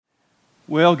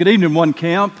Well, good evening,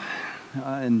 ONEcamp,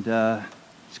 and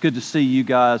it's good to see you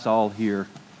guys all here.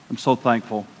 I'm so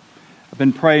thankful. I've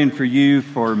been praying for you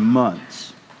for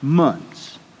months.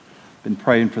 Been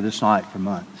praying for this night for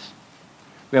months.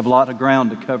 We have a lot of ground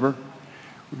to cover.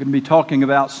 We're going to be talking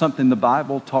about something the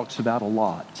Bible talks about a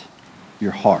lot,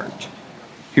 your heart.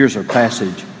 Here's our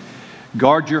passage.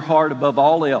 Guard your heart above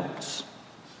all else.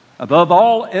 Above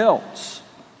all else.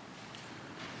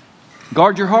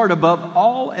 Guard your heart above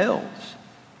all else.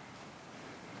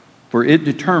 For it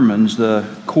determines the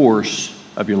course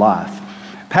of your life.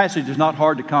 Passage is not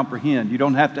hard to comprehend. You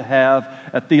don't have to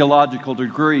have a theological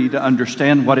degree to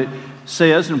understand what it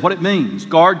says and what it means.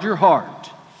 Guard your heart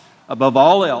above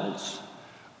all else,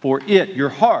 for it, your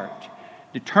heart,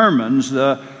 determines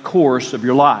the course of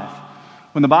your life.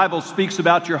 When the Bible speaks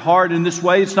about your heart in this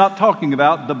way, it's not talking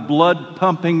about the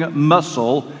blood-pumping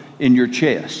muscle in your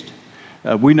chest.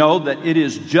 We know that it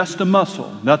is just a muscle,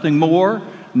 nothing more,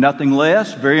 nothing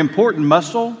less. Very important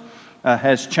muscle.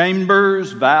 Has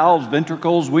chambers, valves,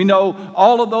 ventricles. We know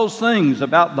all of those things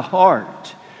about the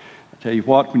heart. I tell you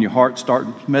what, when your heart starts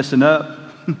messing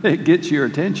up, it gets your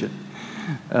attention.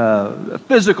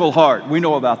 Physical heart, we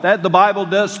know about that. The Bible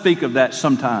does speak of that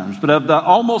sometimes. But of the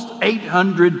almost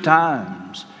 800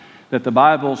 times that the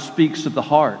Bible speaks of the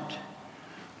heart,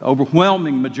 the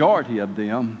overwhelming majority of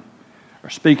them are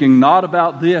speaking not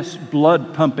about this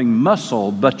blood-pumping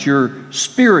muscle, but your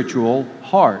spiritual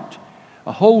heart.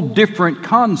 A whole different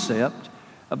concept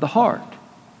of the heart.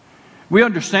 We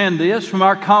understand this from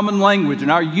our common language and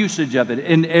our usage of it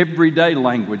in everyday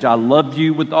language. I love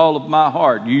you with all of my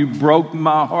heart. You broke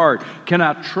my heart. Can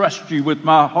I trust you with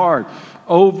my heart?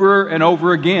 Over and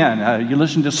over again. You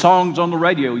listen to songs on the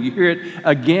radio. You hear it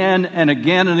again and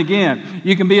again and again.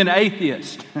 You can be an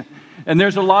atheist, and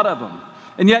there's a lot of them.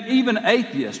 And yet even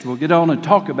atheists will get on and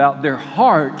talk about their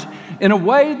heart in a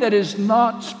way that is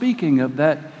not speaking of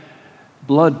that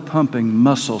blood-pumping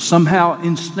muscle. Somehow,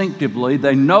 instinctively,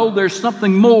 they know there's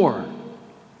something more.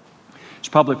 It's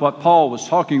probably what Paul was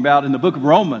talking about in the book of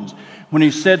Romans when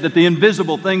he said that the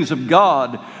invisible things of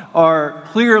God are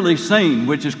clearly seen,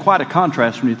 which is quite a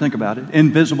contrast when you think about it.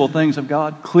 Invisible things of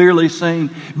God, clearly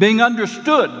seen, being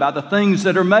understood by the things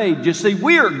that are made. You see,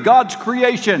 we are God's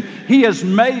creation. He has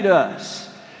made us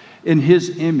in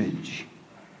His image.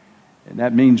 And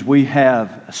that means we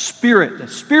have a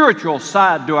spiritual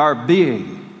side to our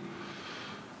being.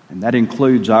 And that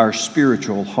includes our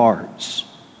spiritual hearts.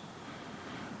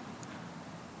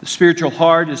 The spiritual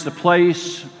heart is the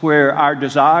place where our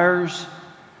desires,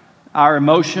 our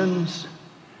emotions,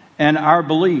 and our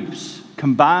beliefs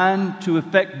combine to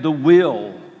affect the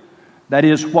will. That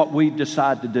is what we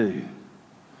decide to do.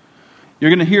 You're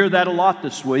going to hear that a lot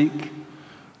this week.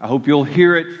 I hope you'll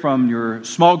hear it from your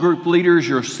small group leaders,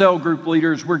 your cell group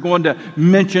leaders. We're going to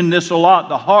mention this a lot.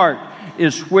 The heart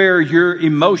is where your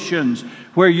emotions,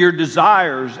 where your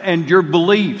desires and your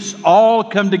beliefs all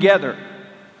come together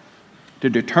to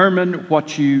determine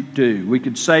what you do. We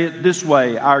could say it this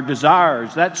way, our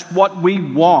desires, that's what we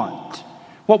want.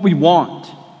 What we want.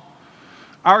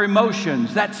 Our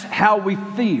emotions, that's how we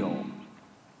feel.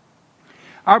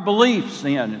 Our beliefs,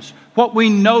 then, is what we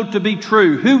know to be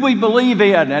true, who we believe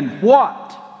in, and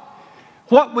what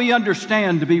we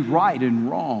understand to be right and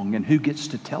wrong, and who gets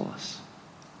to tell us.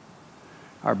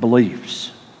 Our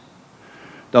beliefs.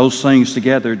 Those things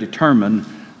together determine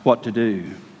what to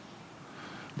do.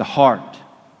 The heart.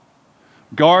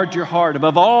 Guard your heart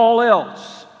above all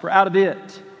else, for out of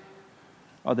it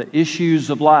are the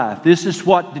issues of life. This is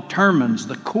what determines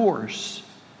the course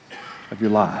of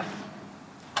your life.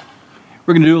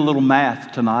 We're going to do a little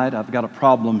math tonight. I've got a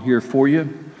problem here for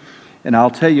you. And I'll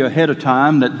tell you ahead of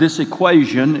time that this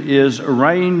equation is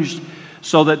arranged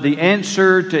so that the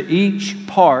answer to each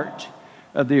part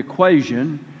of the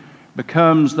equation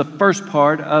becomes the first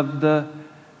part of the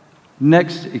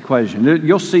next equation.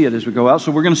 You'll see it as we go out.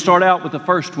 So we're going to start out with the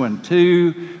first one.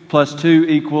 2 plus 2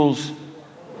 equals...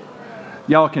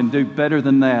 Y'all can do better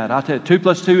than that. I'll tell you, 2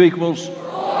 plus 2 equals...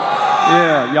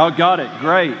 Yeah, y'all got it.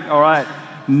 Great. All right.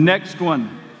 Next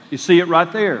one, you see it right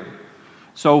there.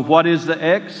 So what is the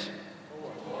x?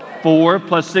 4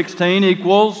 plus 16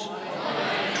 equals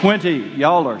 20.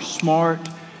 Y'all are smart.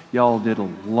 Y'all did a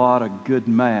lot of good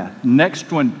math.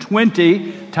 Next one,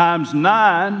 20 times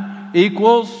 9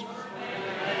 equals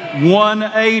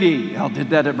 180. Y'all did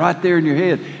that right there in your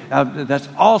head. That's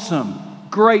awesome.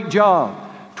 Great job.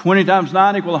 20 times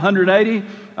 9 equals 180.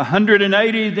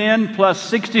 180 then plus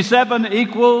 67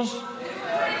 equals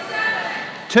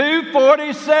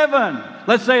 247.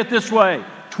 Let's say it this way.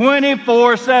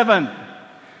 24/7.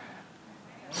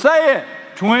 Say it.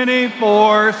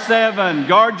 24/7.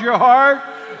 Guard your heart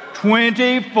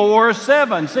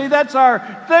 24/7. See, that's our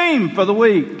theme for the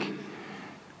week.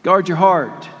 Guard your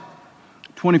heart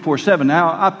 24/7.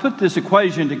 Now, I put this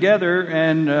equation together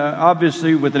and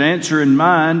obviously with an answer in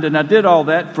mind, and I did all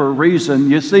that for a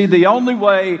reason. You see, the only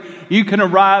way you can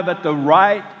arrive at the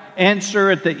right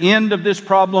answer at the end of this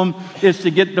problem is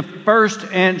to get the first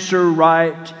answer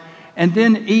right and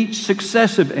then each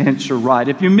successive answer right.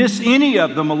 If you miss any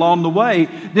of them along the way,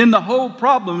 then the whole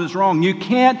problem is wrong. You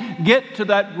can't get to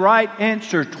that right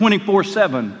answer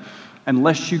 24/7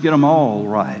 unless you get them all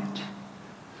right.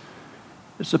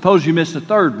 Suppose you miss the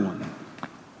third one.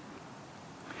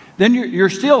 Then you're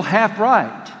still half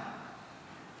right.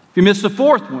 If you miss the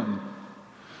fourth one,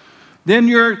 then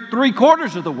you're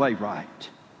 3/4 of the way right.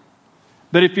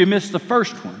 But if you miss the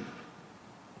first one,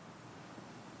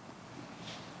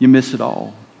 you miss it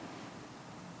all.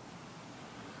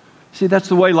 See, that's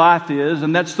the way life is,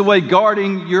 and that's the way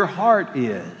guarding your heart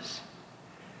is.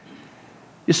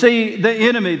 You see, the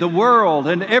enemy, the world,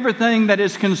 and everything that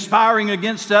is conspiring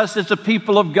against us as a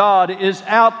people of God is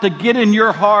out to get in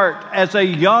your heart as a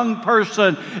young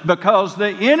person, because the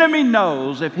enemy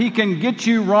knows if he can get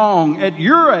you wrong at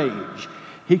your age,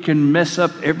 he can mess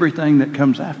up everything that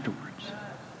comes afterwards.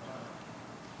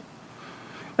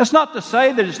 That's not to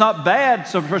say that it's not bad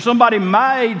for somebody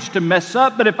my age to mess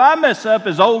up, but if I mess up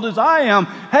as old as I am,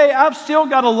 hey, I've still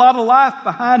got a lot of life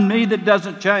behind me that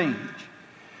doesn't change.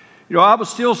 You know, I was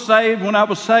still saved when I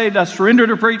was saved. I surrendered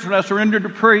to preach when I surrendered to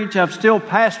preach. I've still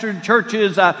pastored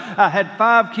churches. I had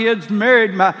 5 kids,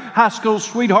 married my high school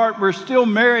sweetheart. We're still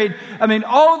married. I mean,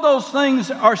 all of those things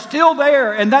are still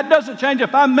there, and that doesn't change.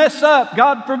 If I mess up,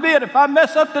 God forbid, if I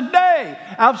mess up today,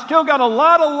 I've still got a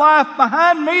lot of life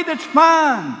behind me that's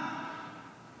fine.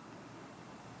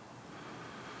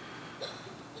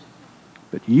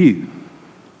 But if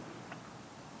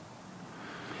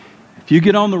you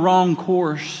get on the wrong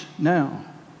course now,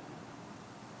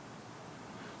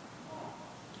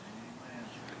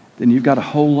 then you've got a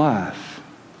whole life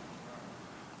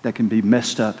that can be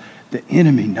messed up. The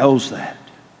enemy knows that.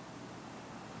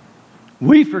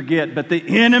 We forget, but the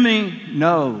enemy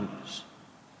knows.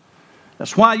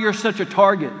 That's why you're such a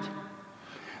target.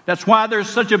 That's why there's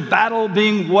such a battle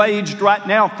being waged right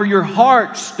now for your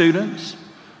heart, students.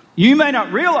 You may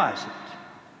not realize it.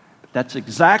 That's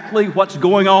exactly what's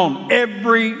going on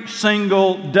every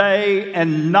single day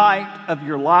and night of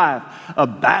your life. A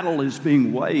battle is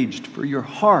being waged for your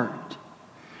heart.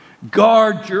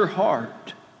 Guard your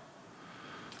heart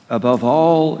above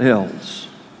all else,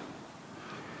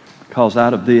 because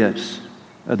out of this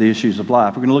are the issues of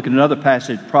life. We're going to look at another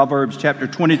passage, Proverbs chapter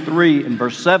 23 and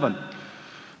verse 7.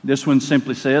 This one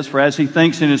simply says, "For as he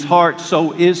thinks in his heart,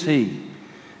 so is he."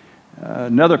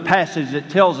 Another passage that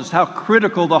tells us how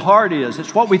critical the heart is.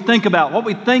 It's what we think about, what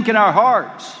we think in our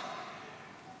hearts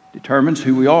determines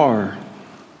who we are.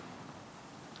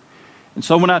 And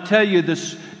so when I tell you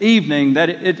this evening that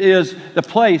it is the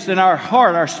place in our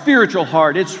heart, our spiritual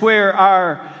heart, it's where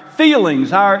our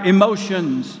feelings, our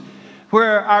emotions,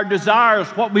 where our desires,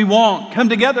 what we want, come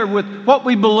together with what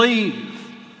we believe.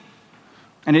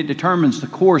 And it determines the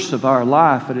course of our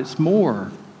life, but it's more.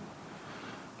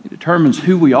 It determines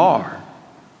who we are.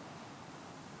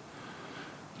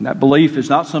 And that belief is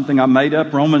not something I made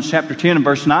up. Romans chapter 10 and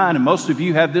verse 9, and most of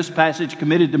you have this passage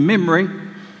committed to memory,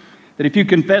 that if you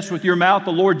confess with your mouth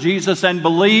the Lord Jesus and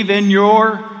believe in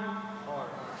your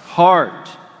heart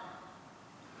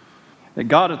that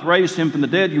God hath raised him from the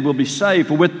dead, you will be saved.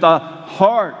 For with the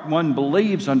heart one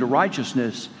believes unto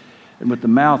righteousness, and with the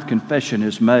mouth confession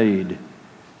is made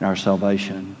in our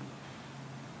salvation.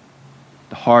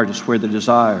 The heart is where the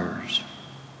desires,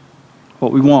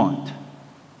 what we want,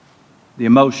 the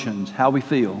emotions, how we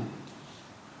feel,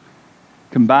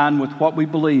 combine with what we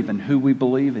believe and who we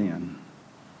believe in.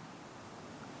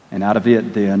 And out of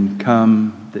it then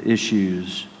come the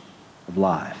issues of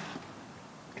life.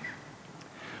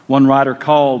 One writer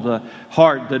called the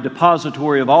heart the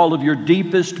depository of all of your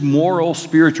deepest moral,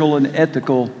 spiritual, and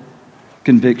ethical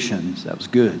convictions. That was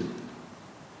good.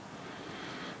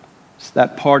 It's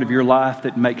that part of your life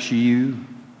that makes you,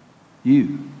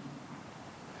 you.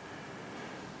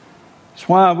 It's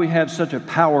why we have such a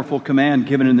powerful command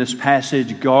given in this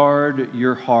passage, guard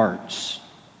your hearts.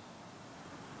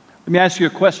 Let me ask you a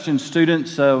question,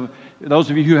 students. Those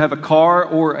of you who have a car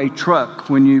or a truck,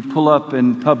 when you pull up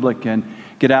in public and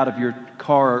get out of your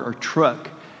car or truck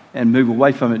and move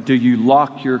away from it, do you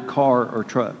lock your car or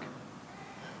truck?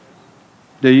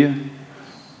 Do you?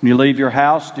 When you leave your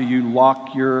house, do you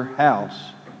lock your house?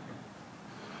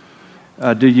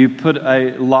 Do you put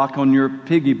a lock on your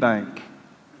piggy bank?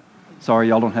 Sorry,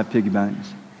 y'all don't have piggy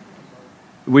banks.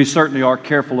 We certainly are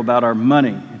careful about our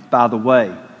money. by the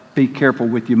way, be careful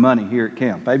with your money here at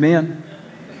camp. Amen?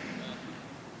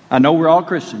 I know we're all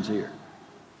Christians here.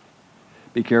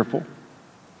 Be careful.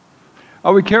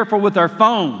 Are we careful with our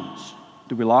phones?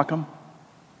 Do we lock them?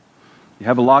 You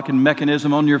have a locking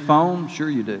mechanism on your phone? Sure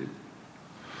you do.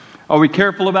 Are we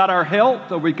careful about our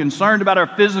health? Are we concerned about our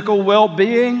physical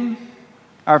well-being,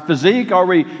 our physique? Are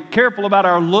we careful about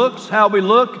our looks, how we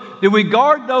look? Do we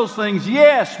guard those things?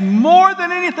 Yes, more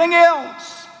than anything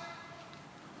else.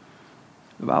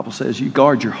 The Bible says you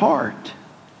guard your heart.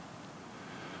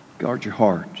 Guard your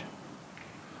heart.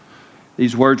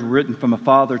 These words were written from a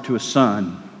father to a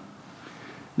son.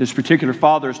 This particular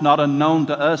father is not unknown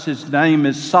to us. His name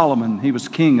is Solomon. He was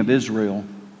king of Israel.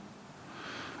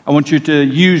 I want you to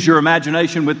use your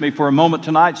imagination with me for a moment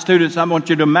tonight. Students, I want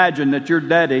you to imagine that your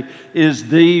daddy is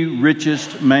the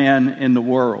richest man in the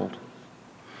world.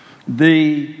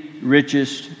 The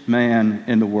richest man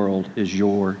in the world is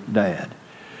your dad.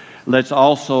 Let's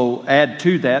also add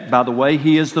to that, by the way,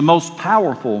 he is the most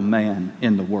powerful man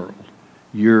in the world.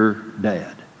 Your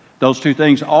dad. Those two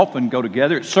things often go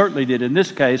together. It certainly did in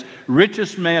this case.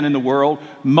 Richest man in the world,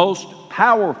 most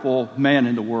powerful man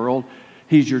in the world.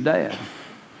 He's your dad.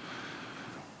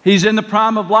 He's in the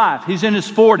prime of life. He's in his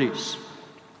 40s.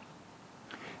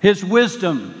 His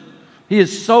wisdom, he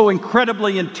is so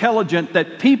incredibly intelligent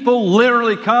that people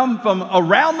literally come from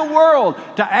around the world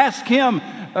to ask him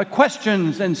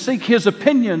questions and seek his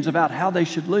opinions about how they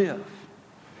should live.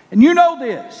 And you know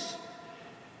this.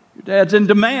 Your dad's in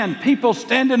demand. People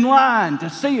stand in line to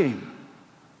see him.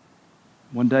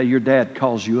 One day your dad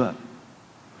calls you up,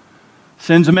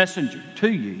 sends a messenger to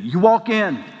you. You walk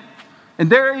in, and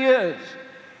there he is,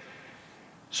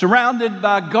 surrounded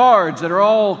by guards that are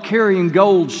all carrying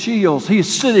gold shields. He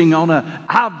is sitting on an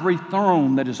ivory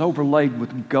throne that is overlaid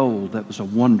with gold. That was a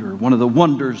wonder, one of the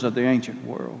wonders of the ancient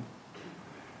world.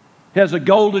 He has a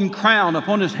golden crown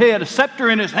upon his head, a scepter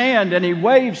in his hand, and he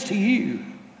waves to you.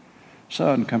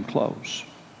 Son, come close.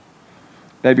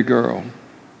 Baby girl,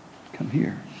 come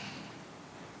here.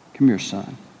 Come here,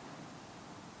 son.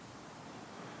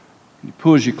 And he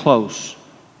pulls you close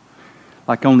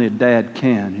like only a dad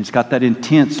can. He's got that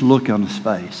intense look on his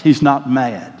face. He's not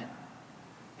mad.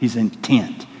 He's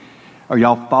intent. Or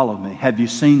y'all follow me. Have you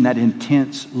seen that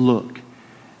intense look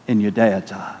in your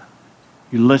dad's eye?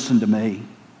 You listen to me.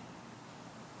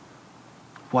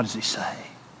 What does he say?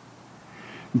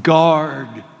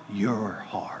 Guard your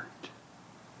heart.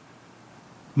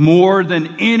 More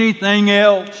than anything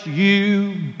else,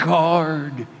 you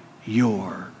guard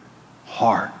your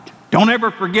heart. Don't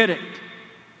ever forget it.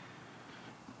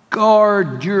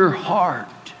 Guard your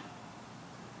heart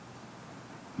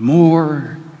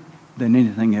more than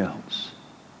anything else.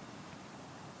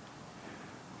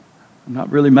 I'm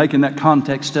not really making that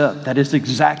context up. That is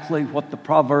exactly what the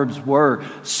Proverbs were.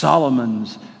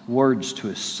 Solomon's words to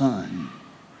his son.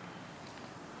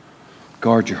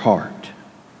 Guard your heart.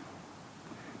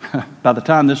 By the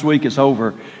time this week is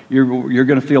over, you're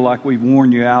going to feel like we've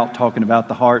worn you out talking about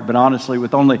the heart. But honestly,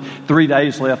 with only 3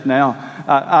 days left now,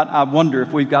 I wonder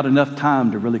if we've got enough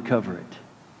time to really cover it.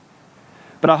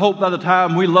 But I hope by the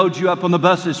time we load you up on the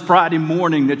buses Friday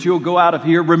morning that you'll go out of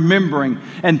here remembering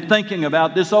and thinking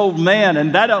about this old man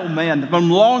and that old man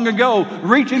from long ago,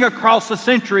 reaching across the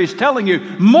centuries, telling you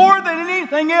more than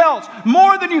anything else,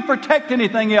 more than you protect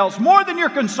anything else, more than you're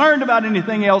concerned about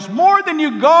anything else, more than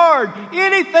you guard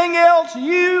anything else,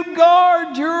 you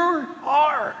guard your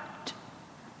heart.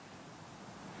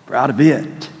 For out of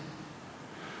it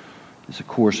is the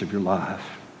course of your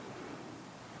life.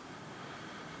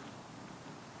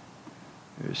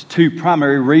 There's two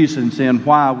primary reasons in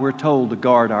why we're told to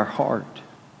guard our heart.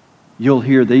 You'll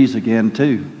hear these again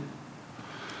too.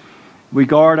 We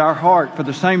guard our heart for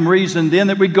the same reason then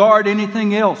that we guard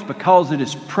anything else, because it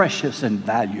is precious and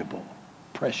valuable.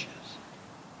 Precious.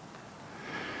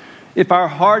 If our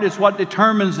heart is what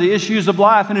determines the issues of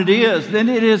life, and it is, then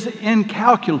it is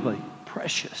incalculably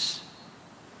precious.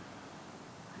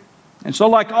 And so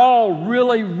like all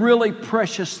really, really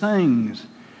precious things,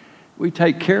 we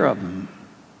take care of them.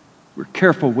 We're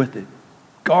careful with it.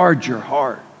 Guard your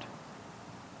heart.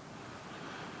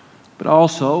 But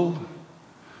also,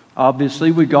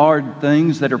 obviously, we guard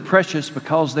things that are precious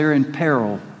because they're in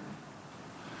peril.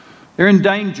 They're in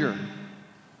danger.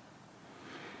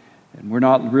 And we're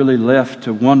not really left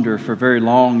to wonder for very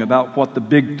long about what the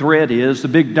big threat is, the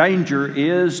big danger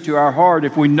is to our heart.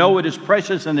 If we know it is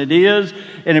precious, and it is,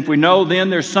 and if we know then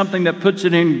there's something that puts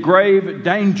it in grave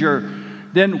danger,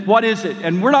 then what is it?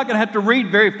 And we're not going to have to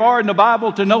read very far in the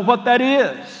Bible to know what that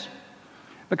is.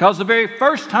 Because the very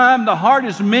first time the heart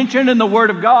is mentioned in the Word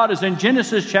of God is in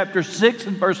Genesis chapter 6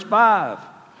 and verse 5.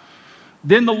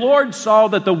 Then the Lord saw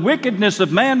that the wickedness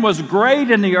of man was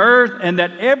great in the earth, and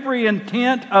that every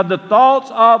intent of the thoughts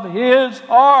of his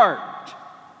heart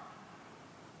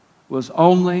was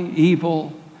only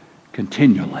evil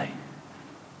continually.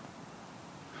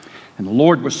 And the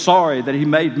Lord was sorry that he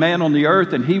made man on the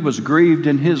earth, and he was grieved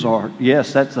in his heart.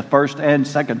 Yes, that's the first and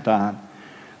second time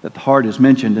that the heart is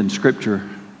mentioned in Scripture.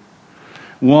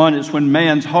 One is when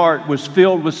man's heart was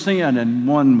filled with sin, and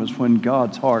one was when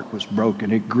God's heart was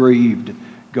broken. It grieved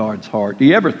God's heart. Do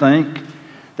you ever think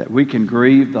that we can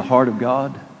grieve the heart of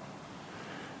God?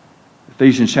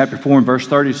 Ephesians chapter 4 and verse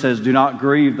 30 says, "Do not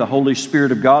grieve the Holy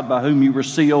Spirit of God, by whom you were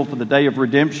sealed for the day of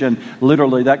redemption."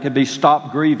 Literally, that could be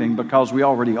stop grieving, because we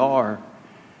already are.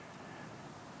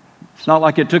 It's not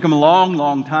like it took him a long,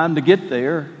 long time to get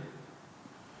there.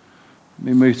 I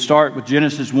mean, we start with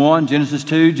Genesis 1, Genesis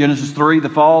 2, Genesis 3, the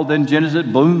fall, then Genesis,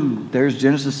 boom, there's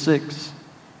Genesis 6.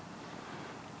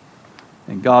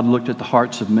 And God looked at the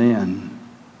hearts of men,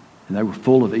 and they were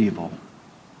full of evil.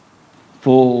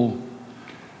 Full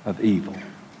of evil.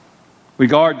 We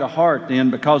guard the heart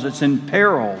then because it's in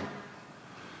peril.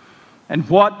 And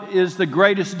what is the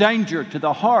greatest danger to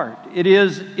the heart? It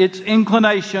is its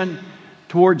inclination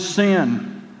toward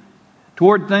sin,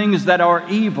 toward things that are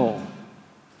evil.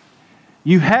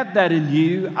 You have that in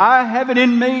you. I have it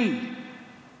in me.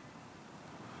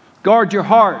 Guard your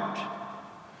heart,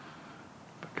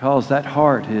 because that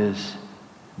heart is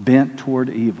bent toward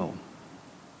evil.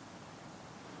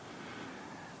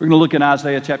 We're going to look in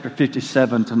Isaiah chapter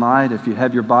 57 tonight. If you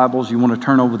have your Bibles, you want to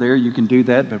turn over there, you can do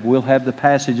that, but we'll have the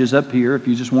passages up here if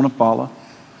you just want to follow.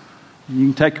 You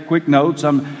can take quick notes.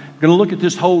 I'm going to look at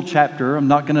this whole chapter. I'm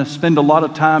not going to spend a lot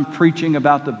of time preaching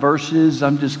about the verses.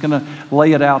 I'm just going to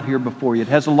lay it out here before you. It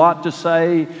has a lot to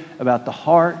say about the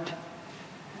heart.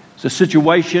 It's a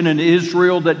situation in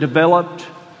Israel that developed,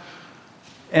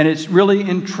 and it's really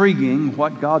intriguing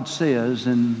what God says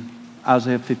in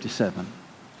Isaiah 57.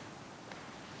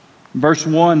 Verse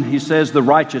 1, he says, "The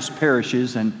righteous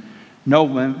perishes, and no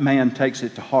man takes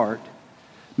it to heart.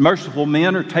 Merciful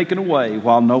men are taken away,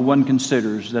 while no one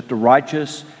considers that the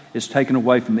righteous is taken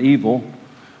away from evil.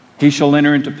 He shall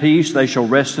enter into peace, they shall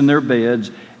rest in their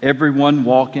beds, everyone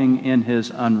walking in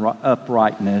his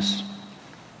uprightness."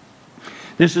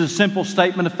 This is a simple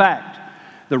statement of fact.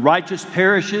 The righteous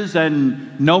perishes,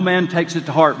 and no man takes it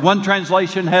to heart. One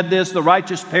translation had this: "The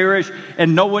righteous perish,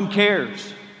 and no one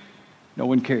cares." No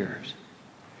one cares.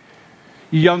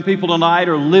 You young people tonight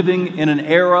are living in an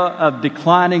era of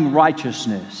declining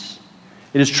righteousness.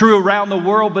 It is true around the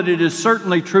world, but it is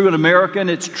certainly true in America, and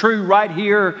it's true right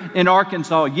here in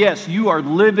Arkansas. Yes, you are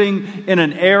living in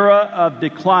an era of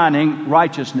declining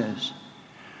righteousness.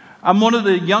 I'm one of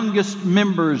the youngest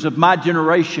members of my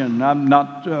generation. I'm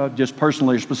not just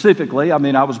personally or specifically. I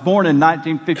mean, I was born in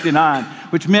 1959,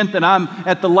 which meant that I'm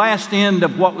at the last end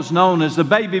of what was known as the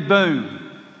baby boom.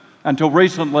 Until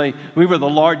recently, we were the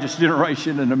largest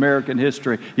generation in American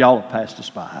history. Y'all have passed us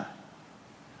by.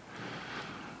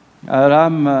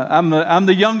 I'm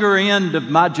the younger end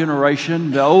of my generation.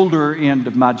 The older end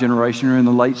of my generation are in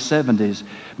the late 70s.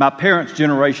 My parents'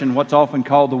 generation, what's often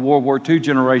called the World War II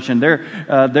generation,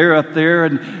 they're up there,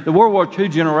 and the World War II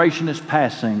generation is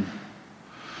passing.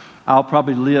 I'll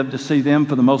probably live to see them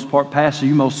for the most part pass.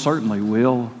 You most certainly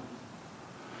will.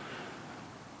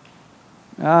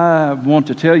 I want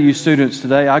to tell you students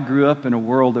today, I grew up in a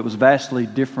world that was vastly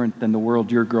different than the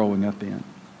world you're growing up in.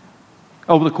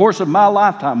 Over the course of my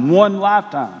lifetime, one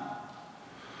lifetime,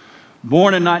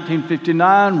 born in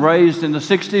 1959, raised in the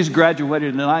 60s,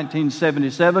 graduated in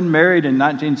 1977, married in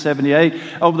 1978.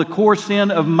 Over the course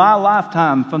then of my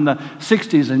lifetime, from the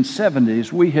 60s and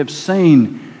 70s, we have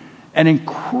seen an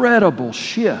incredible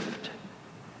shift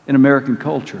in American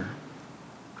culture.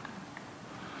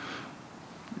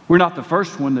 We're not the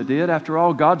first one that did. After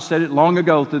all, God said it long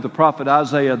ago through the prophet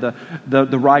Isaiah,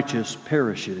 the righteous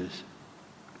perishes.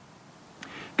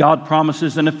 God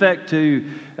promises an effect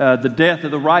to the death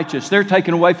of the righteous. They're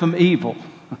taken away from evil.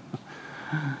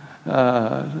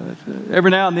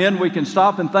 Every now and then we can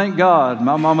stop and thank God.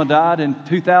 My mama died in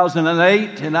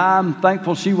 2008, and I'm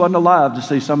thankful she wasn't alive to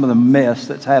see some of the mess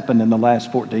that's happened in the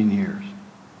last 14 years.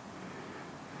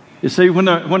 You see, when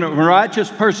a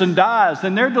righteous person dies,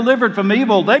 then they're delivered from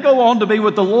evil. They go on to be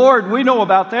with the Lord. We know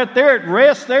about that. They're at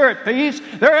rest. They're at peace.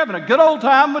 They're having a good old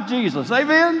time with Jesus.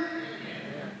 Amen?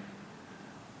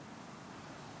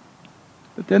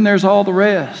 But then there's all the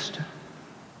rest.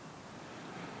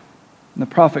 And the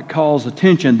prophet calls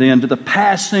attention then to the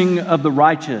passing of the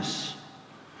righteous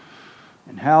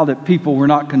and how that people were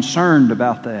not concerned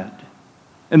about that.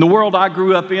 In the world I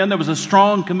grew up in, there was a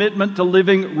strong commitment to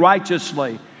living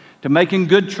righteously, to making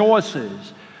good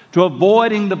choices, to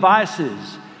avoiding the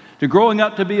vices, to growing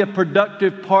up to be a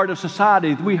productive part of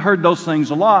society. We heard those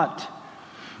things a lot.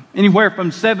 Anywhere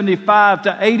from 75 to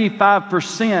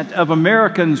 85% of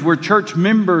Americans were church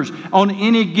members on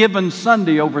any given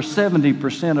Sunday. Over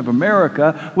 70% of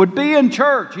America would be in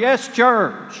church. Yes,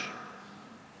 church.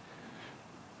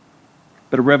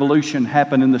 But a revolution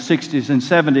happened in the 60s and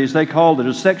 70s. They called it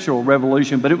a sexual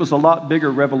revolution, but it was a lot bigger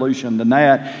revolution than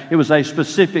that. It was a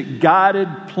specific, guided,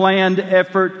 planned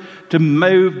effort to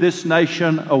move this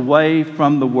nation away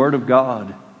from the Word of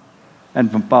God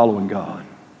and from following God.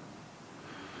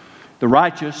 The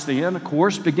righteous then, of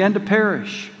course, began to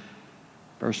perish.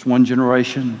 First one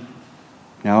generation,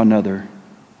 now another.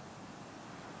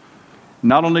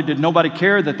 Not only did nobody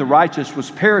care that the righteous was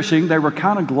perishing, they were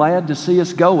kind of glad to see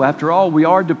us go. After all, we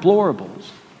are deplorables.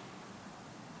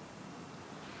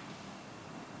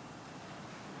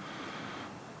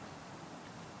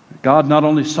 God not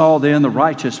only saw then the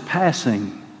righteous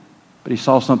passing, but He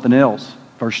saw something else.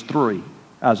 Verse 3,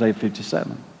 Isaiah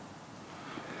 57.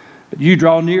 But you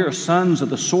draw near, sons of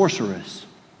the sorceress,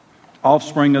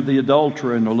 offspring of the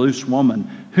adulterer and the loose woman.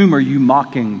 Whom are you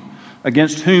mocking?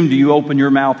 Against whom do you open your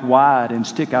mouth wide and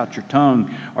stick out your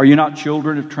tongue? Are you not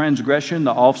children of transgression,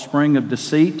 the offspring of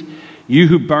deceit? You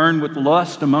who burn with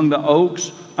lust among the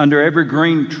oaks, under every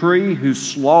green tree, who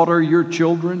slaughter your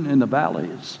children in the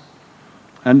valleys,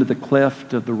 under the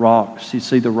cleft of the rocks. You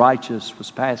see, the righteous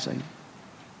was passing.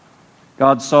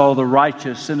 God saw the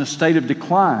righteous in a state of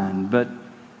decline, but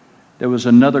there was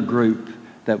another group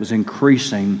that was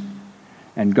increasing,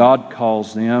 and God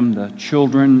calls them the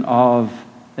children of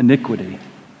iniquity.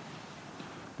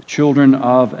 The children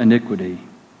of iniquity.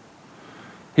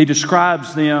 He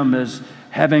describes them as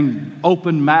having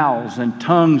open mouths and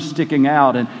tongues sticking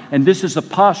out. And this is a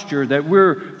posture that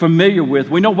we're familiar with.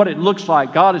 We know what it looks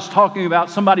like. God is talking about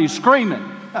somebody who's screaming.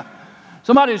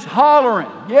 Somebody's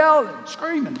hollering, yelling,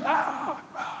 screaming. You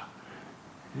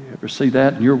ever see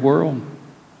that in your world?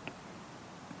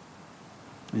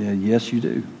 Yeah, yes, you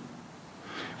do.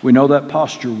 We know that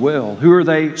posture well. Who are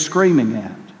they screaming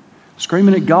at?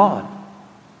 Screaming at God.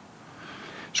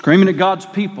 Screaming at God's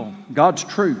people, God's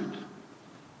truth.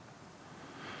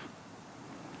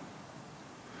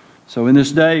 So in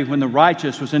this day when the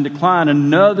righteous was in decline,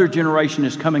 another generation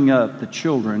is coming up, the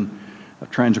children of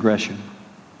transgression.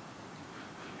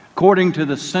 According to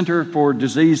the Center for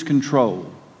Disease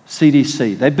Control,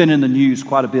 CDC, they've been in the news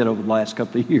quite a bit over the last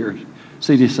couple of years,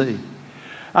 CDC.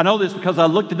 I know this because I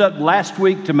looked it up last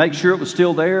week to make sure it was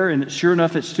still there, and sure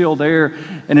enough, it's still there.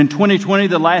 And in 2020,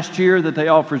 the last year that they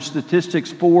offered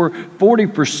statistics for,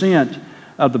 40%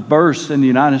 of the births in the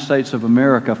United States of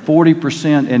America,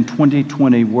 40% in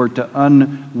 2020 were to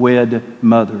unwed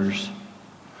mothers.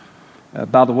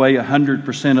 By the way,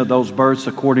 100% of those births,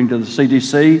 according to the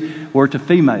CDC, were to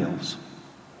females.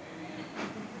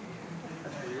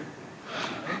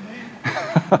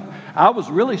 I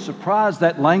was really surprised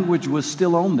that language was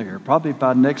still on there. Probably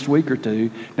by next week or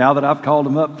two. Now that I've called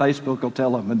them up, Facebook will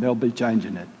tell them and they'll be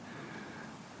changing it.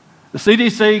 The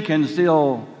CDC can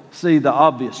still see the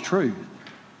obvious truth.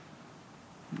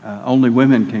 Only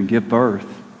women can give birth.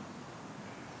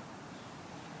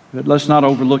 But let's not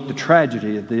overlook the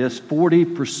tragedy of this.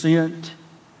 40%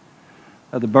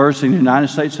 of the births in the United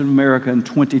States of America in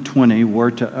 2020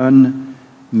 were to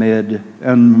unwed,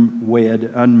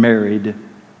 unmarried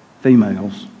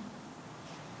females.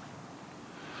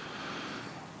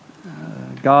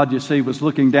 God, you see, was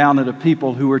looking down at a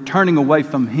people who were turning away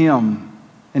from Him,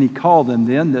 and He called them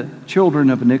then the children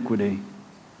of iniquity.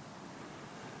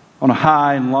 On a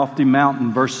high and lofty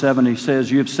mountain, verse 7, He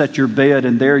says, you have set your bed,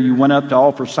 and there you went up to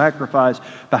offer sacrifice.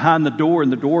 Behind the door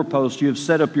and the doorpost, you have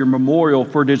set up your memorial.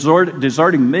 For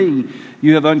deserting me,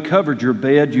 you have uncovered your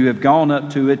bed, you have gone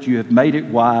up to it, you have made it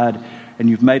wide, and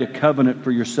you've made a covenant for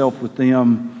yourself with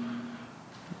them.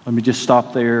 Let me just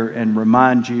stop there and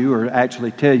remind you, or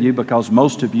actually tell you, because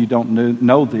most of you don't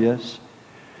know this,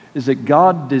 is that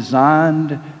God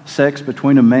designed sex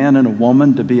between a man and a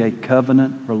woman to be a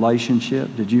covenant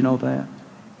relationship. Did you know that?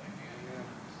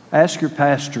 Ask your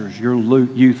pastors, your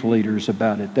youth leaders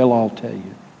about it. They'll all tell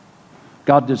you.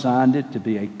 God designed it to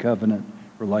be a covenant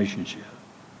relationship.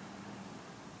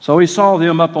 So He saw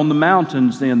them up on the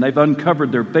mountains then. They've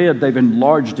uncovered their bed. They've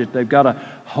enlarged it. They've got a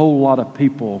whole lot of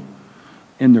people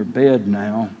in their bed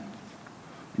now.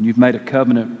 And you've made a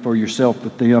covenant for yourself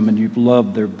with them, and you've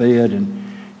loved their bed, and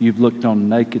you've looked on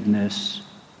nakedness.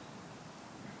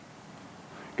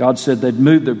 God said they'd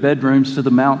move their bedrooms to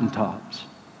the mountaintops.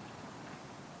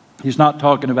 He's not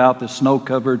talking about the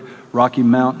snow-covered Rocky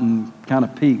Mountain kind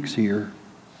of peaks here.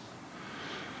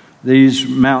 These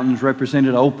mountains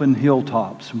represented open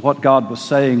hilltops. And what God was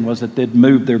saying was that they'd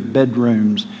moved their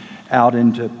bedrooms out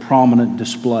into prominent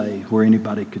display where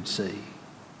anybody could see.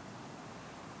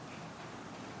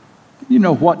 You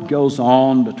know, what goes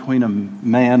on between a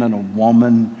man and a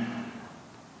woman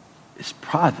is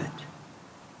private.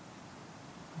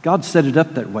 God set it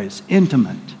up that way. It's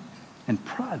intimate and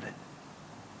private.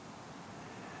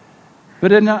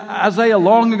 But in Isaiah,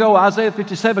 long ago, Isaiah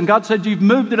 57, God said, you've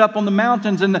moved it up on the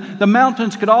mountains. And the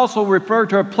mountains could also refer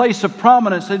to a place of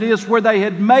prominence. It is where they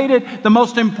had made it the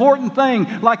most important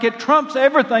thing. Like it trumps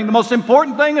everything. The most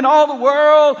important thing in all the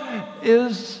world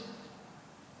is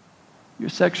your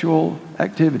sexual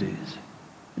activities.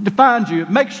 It defines you.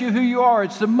 It makes you who you are.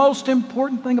 It's the most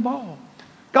important thing of all.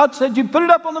 God said, you put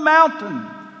it up on the mountain.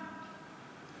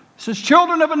 It says,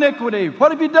 children of iniquity,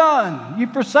 what have you done?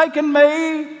 You've forsaken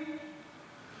me.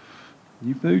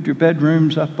 You've moved your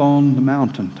bedrooms up on the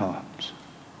mountaintops.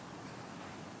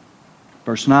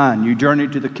 Verse 9, you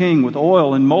journeyed to the king with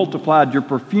oil and multiplied your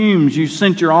perfumes. You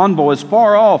sent your envoys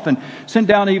far off and sent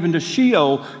down even to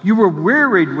Sheol. You were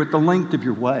wearied with the length of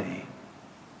your way.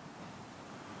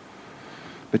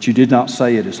 But you did not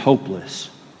say it is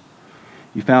hopeless.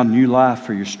 You found new life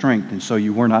for your strength, and so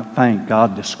you were not faint.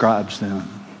 God describes them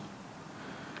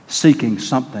seeking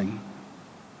something.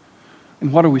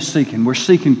 And what are we seeking? We're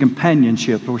seeking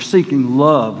companionship. We're seeking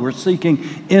love. We're seeking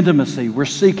intimacy. We're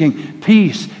seeking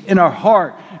peace in our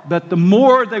heart. But the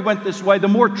more they went this way, the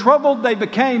more troubled they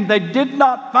became. They did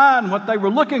not find what they were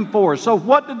looking for. So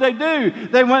what did they do?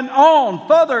 They went on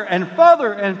further and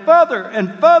further and further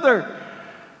and further,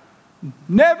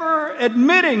 never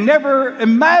admitting, never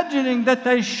imagining that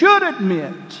they should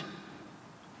admit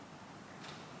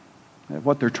that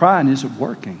what they're trying isn't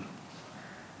working.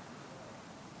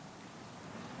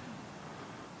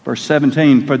 Verse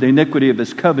 17, for the iniquity of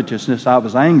his covetousness I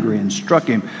was angry and struck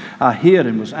him. I hid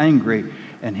and was angry,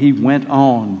 and he went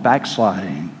on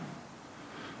backsliding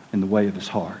in the way of his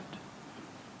heart.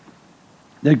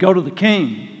 They'd go to the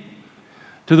king,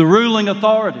 to the ruling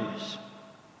authorities,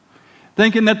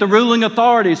 thinking that the ruling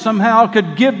authorities somehow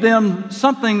could give them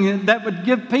something that would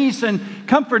give peace and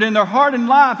comfort in their heart and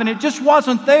life, and it just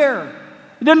wasn't there.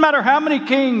 It didn't matter how many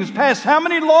kings passed how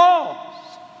many laws.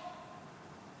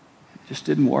 Just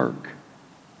didn't work.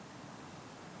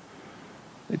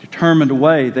 They determined a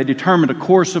way. They determined a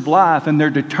course of life, and they're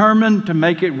determined to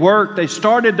make it work. They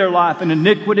started their life in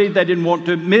iniquity. They didn't want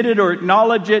to admit it or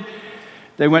acknowledge it.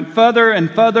 They went further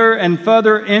and further and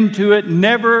further into it,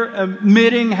 never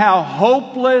admitting how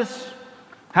hopeless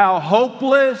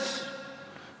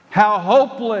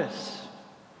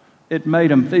it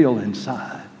made them feel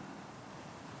inside.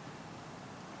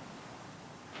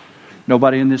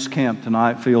 Nobody in this camp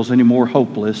tonight feels any more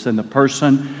hopeless than the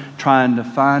person trying to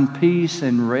find peace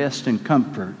and rest and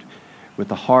comfort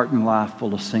with a heart and life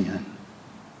full of sin.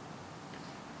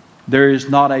 There is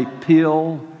not a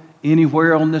pill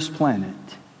anywhere on this planet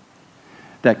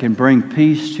that can bring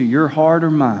peace to your heart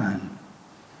or mine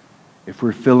if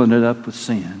we're filling it up with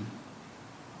sin.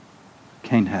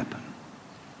 Can't happen.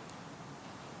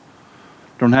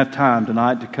 Don't have time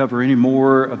tonight to cover any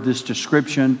more of this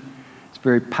description.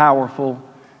 Very powerful.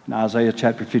 In Isaiah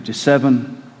chapter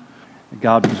 57,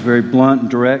 God was very blunt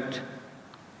and direct.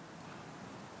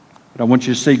 But I want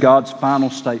you to see God's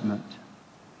final statement.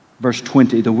 Verse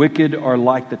 20, the wicked are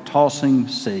like the tossing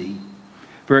sea,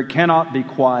 for it cannot be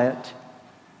quiet,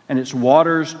 and its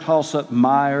waters toss up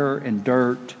mire and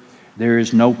dirt. There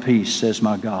is no peace, says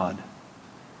my God,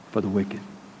 for the wicked.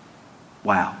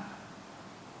 Wow.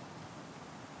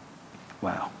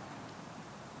 Wow.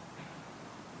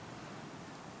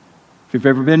 If you've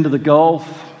ever been to the Gulf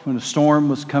when a storm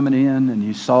was coming in and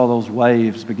you saw those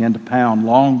waves begin to pound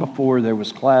long before there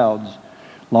was clouds,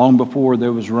 long before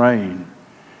there was rain,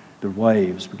 the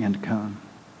waves began to come.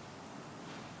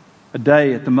 A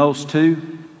day at the most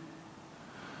 2,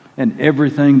 and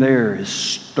everything there is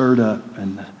stirred up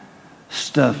and the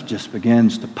stuff just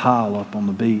begins to pile up on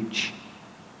the beach.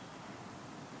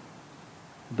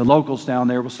 The locals down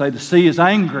there will say the sea is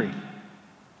angry.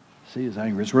 The sea is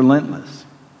angry. It's relentless.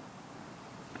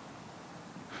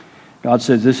 God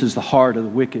says this is the heart of the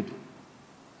wicked.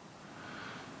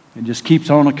 It just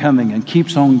keeps on coming and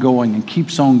keeps on going and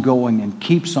keeps on going and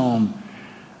keeps on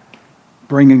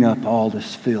bringing up all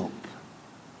this filth.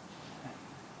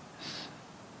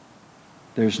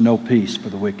 There's no peace for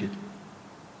the wicked.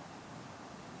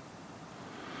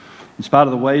 In spite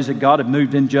of the ways that God had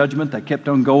moved in judgment, they kept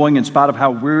on going. In spite of how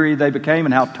weary they became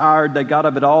and how tired they got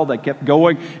of it all, they kept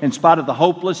going. In spite of the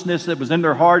hopelessness that was in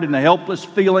their heart and the helpless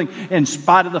feeling, in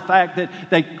spite of the fact that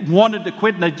they wanted to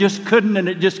quit and they just couldn't, and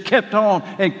it just kept on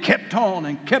and kept on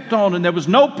and kept on, and there was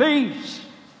no peace.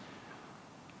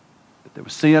 But there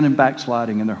was sin and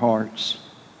backsliding in their hearts.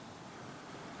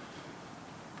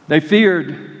 They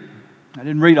feared. I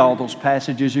didn't read all those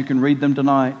passages. You can read them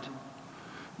tonight.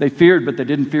 They feared, but they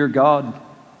didn't fear God.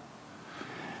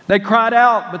 They cried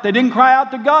out, but they didn't cry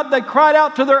out to God. They cried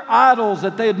out to their idols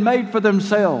that they had made for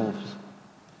themselves.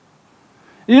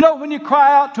 You know, when you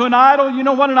cry out to an idol, you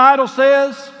know what an idol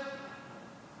says?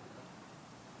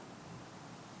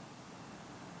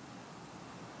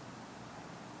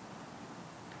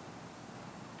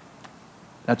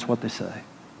 That's what they say.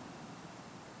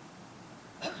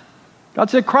 God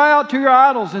said, cry out to your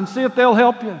idols and see if they'll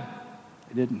help you.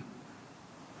 They didn't.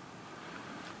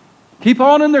 Keep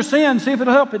on in their sin, see if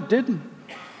it'll help. It didn't.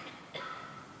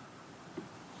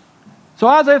 So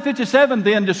Isaiah 57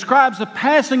 then describes the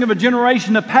passing of a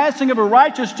generation, the passing of a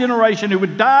righteous generation who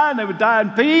would die, and they would die in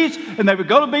peace, and they would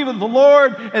go to be with the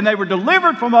Lord, and they were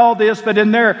delivered from all this. But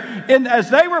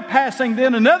as they were passing,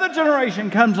 then another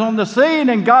generation comes on the scene,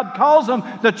 and God calls them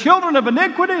the children of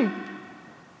iniquity.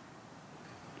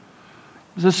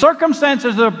 The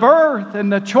circumstances of their birth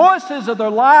and the choices of their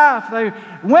life, they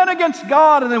went against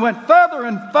God, and they went further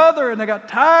and further, and they got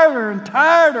tireder and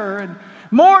tireder and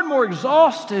more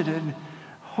exhausted and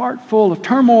heart full of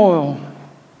turmoil.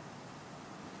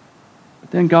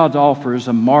 But then God offers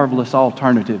a marvelous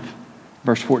alternative.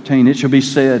 Verse 14, it shall be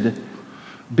said,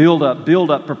 build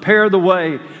up, prepare the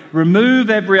way, remove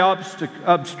every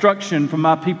obstruction from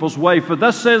my people's way. For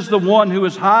thus says the one who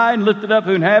is high and lifted up,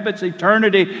 who inhabits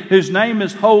eternity, whose name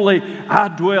is holy. I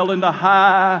dwell in the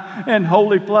high and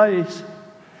holy place.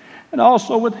 And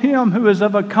also with him who is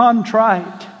of a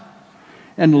contrite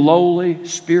and lowly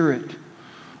spirit,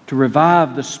 to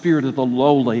revive the spirit of the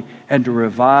lowly and to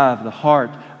revive the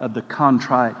heart of the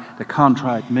contrite. The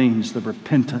contrite means the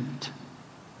repentant,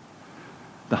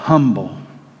 the humble,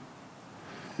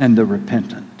 and the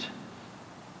repentant.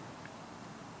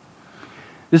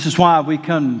 This is why we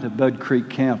come to Bud Creek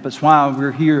Camp. It's why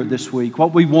we're here this week.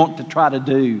 What we want to try to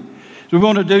do is we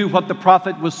want to do what the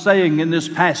prophet was saying in this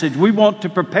passage. We want to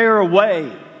prepare a way.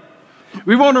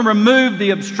 We want to remove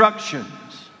the obstructions.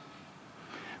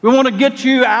 We want to get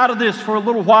you out of this for a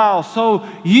little while so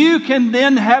you can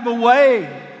then have a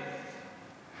way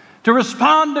to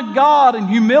respond to God in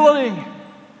humility,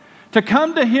 to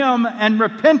come to Him in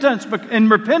repentance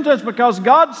because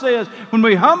God says when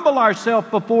we humble ourselves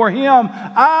before Him,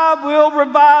 I will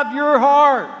revive your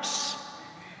hearts.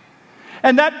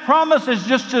 And that promise is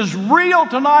just as real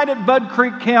tonight at Bud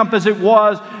Creek Camp as it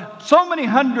was so many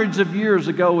hundreds of years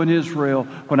ago in Israel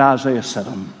when Isaiah said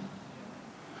them.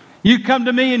 You come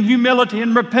to me in humility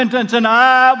and repentance, and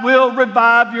I will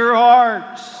revive your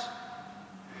hearts.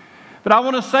 But I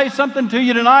want to say something to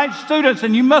you tonight, students,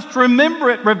 and you must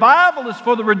remember it. Revival is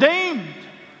for the redeemed.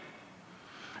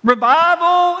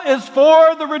 Revival is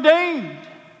for the redeemed.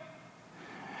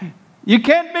 You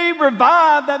can't be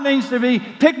revived. That means to be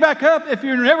picked back up if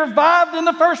you're never revived in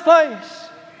the first place.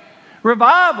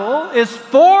 Revival is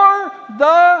for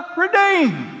the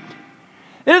redeemed.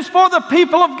 It is for the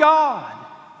people of God.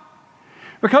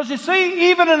 Because you see,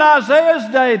 even in Isaiah's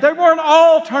day, they weren't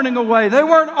all turning away. They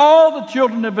weren't all the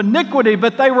children of iniquity,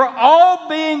 but they were all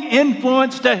being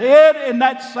influenced to head in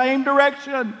that same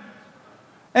direction.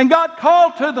 And God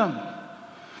called to them.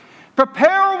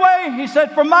 Prepare a way, He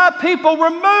said, for my people.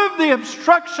 Remove the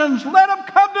obstructions. Let them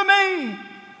come to me.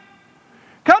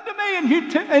 Come to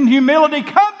me in humility.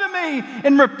 Come to me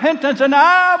in repentance, and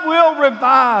I will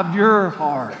revive your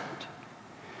heart.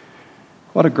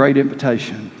 What a great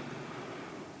invitation.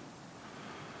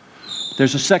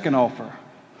 There's a second offer.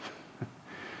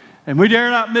 And we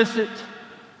dare not miss it.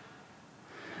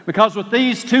 Because with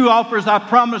these two offers, I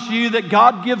promise you that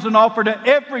God gives an offer to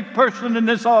every person in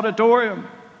this auditorium.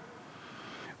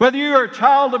 Whether you're a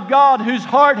child of God whose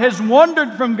heart has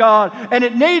wandered from God and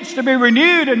it needs to be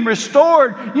renewed and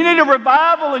restored, you need a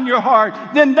revival in your heart,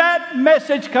 then that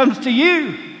message comes to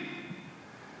you.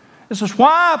 This is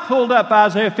why I pulled up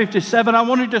Isaiah 57. I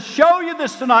wanted to show you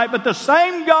this tonight. But the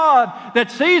same God that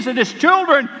sees that His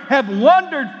children have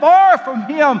wandered far from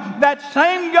Him, that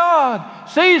same God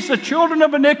sees the children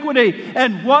of iniquity.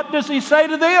 And what does He say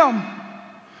to them?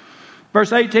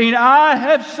 Verse 18, I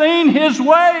have seen his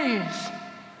ways,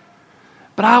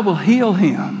 but I will heal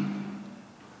him.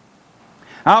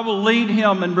 I will lead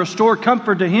him and restore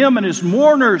comfort to him and his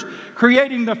mourners,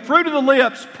 creating the fruit of the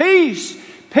lips,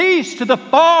 peace to the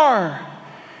far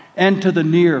and to the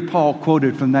near. Paul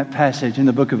quoted from that passage in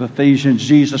the book of Ephesians.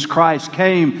 Jesus Christ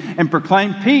came and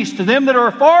proclaimed peace to them that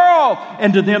are far off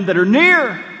and to them that are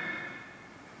near.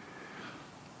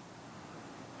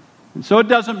 And so it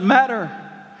doesn't matter.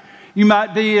 You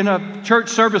might be in a church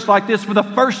service like this for the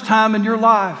first time in your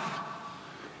life.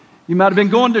 You might have been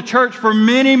going to church for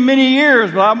many, many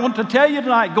years, but I want to tell you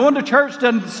tonight, going to church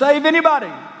doesn't save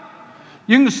anybody.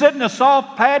 You can sit in a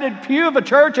soft padded pew of a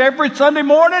church every Sunday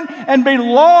morning and be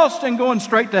lost and going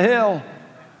straight to hell.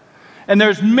 And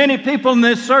there's many people in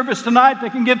this service tonight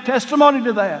that can give testimony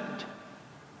to that.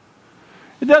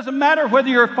 It doesn't matter whether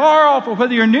you're far off or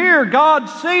whether you're near. God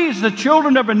sees the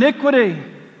children of iniquity.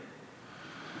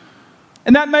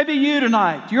 And that may be you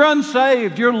tonight. You're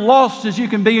unsaved. You're lost as you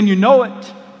can be, and you know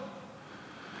it.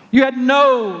 You had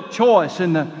no choice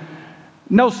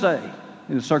no say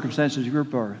in the circumstances of your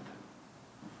birth.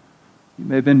 You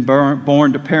may have been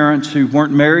born to parents who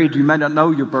weren't married. You may not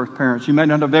know your birth parents. You may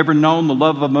not have ever known the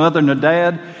love of a mother and a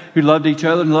dad who loved each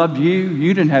other and loved you.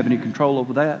 You didn't have any control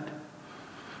over that.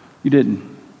 You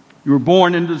didn't. You were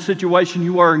born into the situation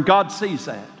you were, and God sees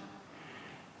that.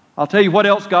 I'll tell you what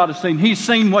else God has seen. He's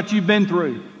seen what you've been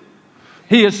through.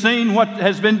 He has seen what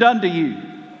has been done to you.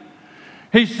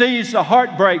 He sees the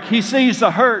heartbreak. He sees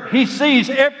the hurt. He sees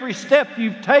every step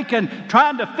you've taken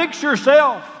trying to fix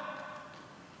yourself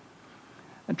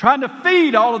and trying to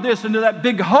feed all of this into that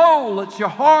big hole that's your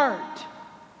heart.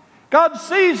 God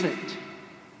sees it.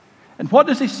 And what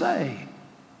does He say?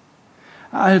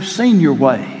 I have seen your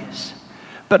ways,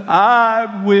 but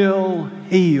I will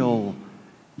heal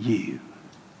you.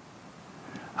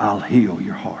 I'll heal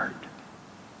your heart.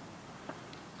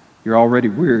 You're already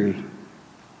weary.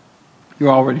 You're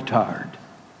already tired.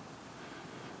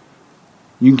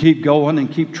 You can keep going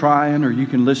and keep trying, or you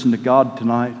can listen to God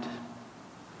tonight.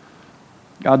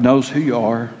 God knows who you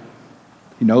are.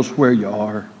 He knows where you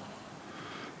are.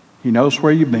 He knows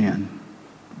where you've been.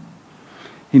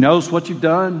 He knows what you've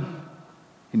done.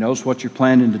 He knows what you're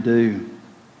planning to do.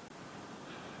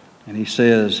 And He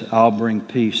says, I'll bring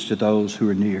peace to those who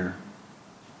are near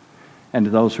and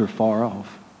to those who are far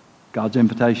off. God's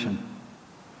invitation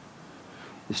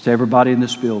is to everybody in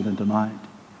this building tonight.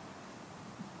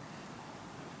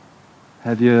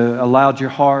 Have you allowed your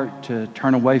heart to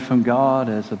turn away from God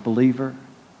as a believer?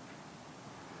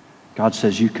 God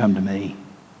says, you come to me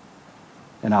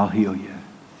and I'll heal you.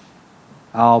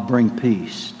 I'll bring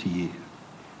peace to you.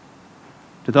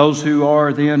 To those who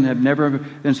are then have never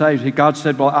been saved, God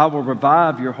said, well, I will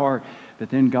revive your heart. But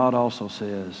then God also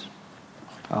says,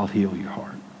 I'll heal your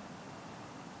heart.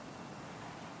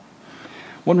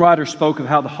 One writer spoke of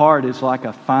how the heart is like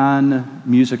a fine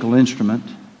musical instrument.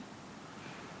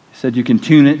 He said you can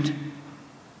tune it,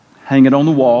 hang it on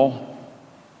the wall.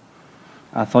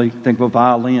 I think of a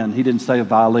violin. He didn't say a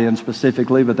violin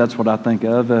specifically, but that's what I think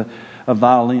of. A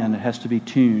violin, it has to be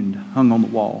tuned, hung on the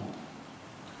wall.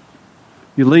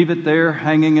 You leave it there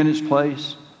hanging in its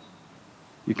place.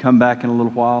 You come back in a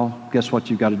little while. Guess what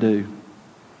you've got to do?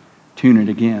 Tune it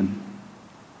again.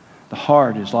 The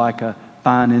heart is like a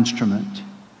fine instrument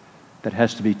that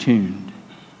has to be tuned.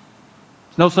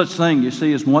 There's no such thing, you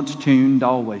see, as once tuned,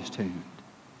 always tuned.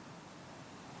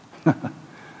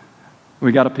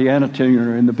 We got a piano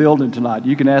tuner in the building tonight.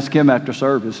 You can ask him after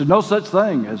service. There's no such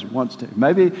thing as once tuned.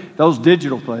 Maybe those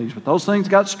digital things, but those things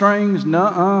got strings.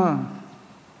 Nuh-uh.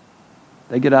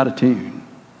 They get out of tune.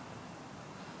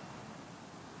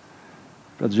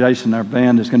 Brother Jason, our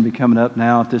band is going to be coming up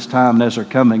now at this time, and as they're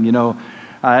coming, you know,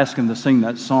 I asked them to sing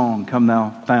that song, Come Thou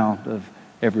Fount of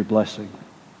Every Blessing.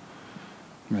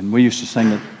 And we used to sing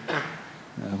it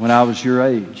when I was your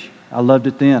age. I loved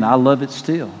it then. I love it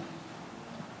still.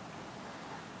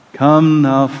 Come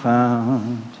Thou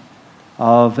Fount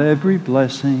of every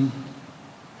blessing,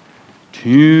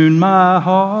 tune my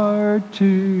heart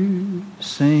to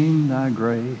sing Thy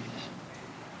grace.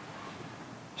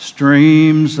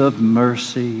 Streams of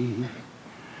mercy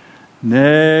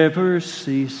never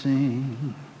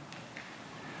ceasing,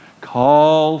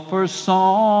 call for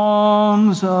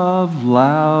songs of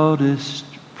loudest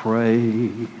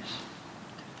praise.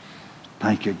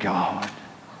 Thank you, God,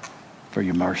 for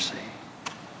your mercy.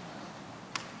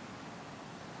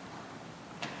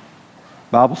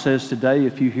 The Bible says today,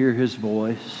 if you hear His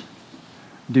voice,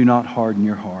 do not harden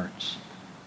your hearts.